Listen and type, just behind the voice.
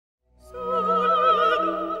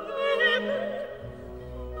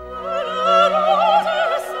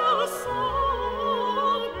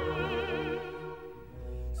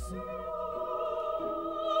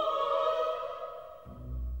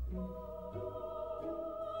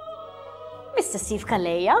Mr. Steve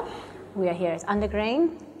Calleja. We are here at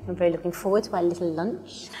Undergrain. I'm very looking forward to our little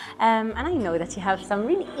lunch. And I know that you have some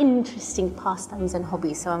really interesting pastimes and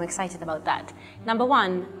hobbies, so I'm excited about that. Number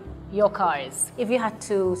one, your cars. If you had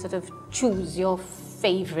to sort of choose your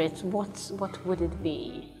favorite, what would it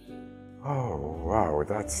be? Oh, wow,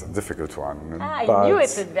 that's a difficult one. I knew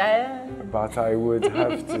it would be. But I would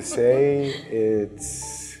have to say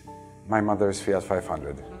it's my mother's Fiat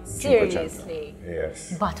 500. Seriously?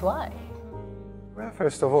 Yes. But why? Well,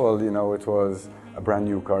 first of all, you know, it was a brand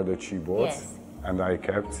new car that she bought, Yes. and I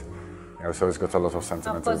kept. You know, so it's got a lot of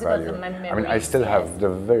sentimental course, it got value. the I mean, I still have the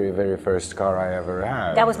very, very first car I ever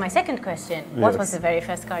had. That was my second question. What Yes. was the very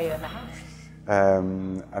first car you ever had?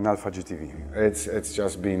 An Alfa GTV. It's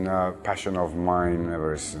just been a passion of mine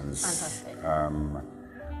ever since. Fantastic.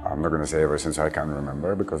 I'm not going to say ever since I can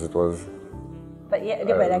remember, because it was But yeah, a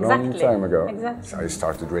but exactly. long time ago. Exactly. So I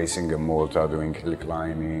started racing in Malta, doing hill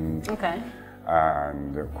climbing. Okay.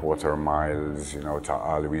 And quarter miles, you know,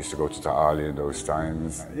 Ta'ali. We used to go to Ta'ali those times.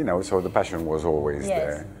 You know, so the passion was always Yes.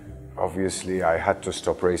 there. Obviously, I had to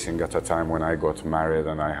stop racing at a time when I got married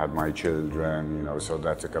and I had my children, you know, so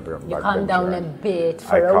that took a bit of You calmed down a bit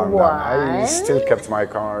for I a calmed while. down. I still kept my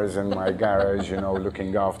cars in my garage, you know,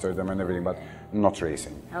 looking after them and everything, but not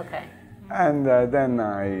racing. Okay. And then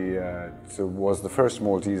I was the first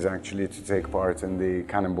Maltese actually to take part in the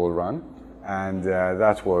Cannonball Run. And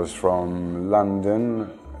that was from London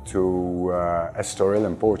to Estoril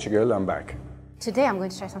in Portugal and back. Today I'm going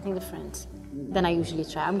to try something different than I usually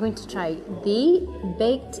try. I'm going to try the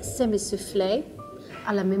baked semi-soufflé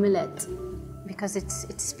à la Mimolette because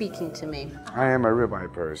it's speaking to me. I am a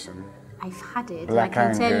ribeye person. I've had it. Black I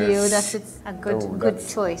can tell you Angus. that it's a good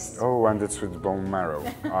choice. Oh, and it's with bone marrow.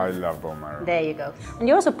 I love bone marrow. There you go. And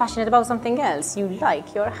you're also passionate about something else. You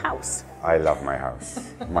like your house. I love my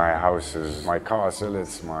house. My house is my castle.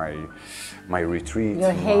 It's my retreat.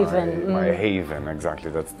 Your haven. My haven,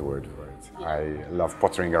 exactly. That's the word for it. I love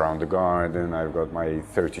pottering around the garden. I've got my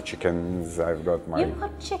 30 chickens. I've got my... You've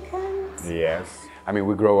got chickens? Yes. I mean,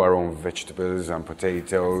 we grow our own vegetables and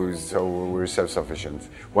potatoes, so we're self-sufficient.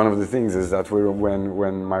 One of the things is that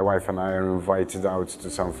when my wife and I are invited out to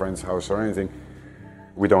some friend's house or anything,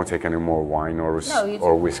 we don't take any more wine or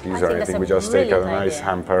whiskeys or anything. We just take a nice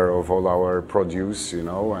hamper of all our produce, you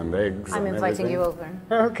know, and eggs. I'm inviting you over.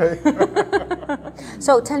 Okay.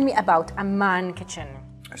 So tell me about a man kitchen.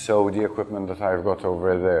 So the equipment that I've got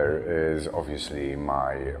over there is obviously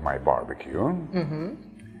my barbecue. Mm-hmm.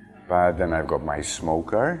 But then I've got my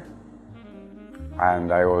smoker, and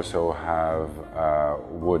I also have a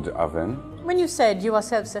wood oven. When you said you are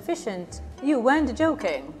self-sufficient, you weren't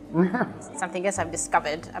joking. Something else I've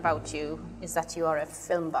discovered about you is that you are a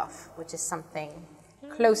film buff, which is something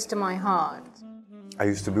close to my heart. I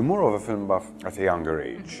used to be more of a film buff at a younger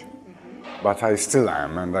age, but I still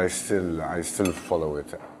am, and I still follow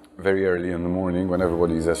it. Very early in the morning when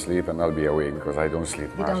everybody's asleep, and I'll be awake because I don't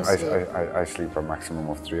sleep much. I sleep a maximum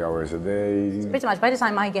of 3 hours a day. So pretty much by the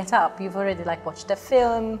time I get up, you've already like watched a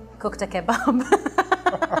film, cooked a kebab,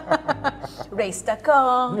 raced a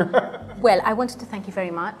car. Well, I wanted to thank you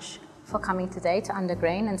very much for coming today to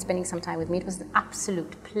Undergrain and spending some time with me. It was an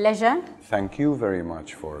absolute pleasure. Thank you very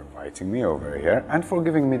much for inviting me over here and for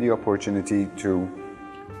giving me the opportunity to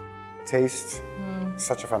taste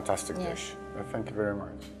such a fantastic dish. Thank you very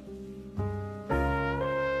much.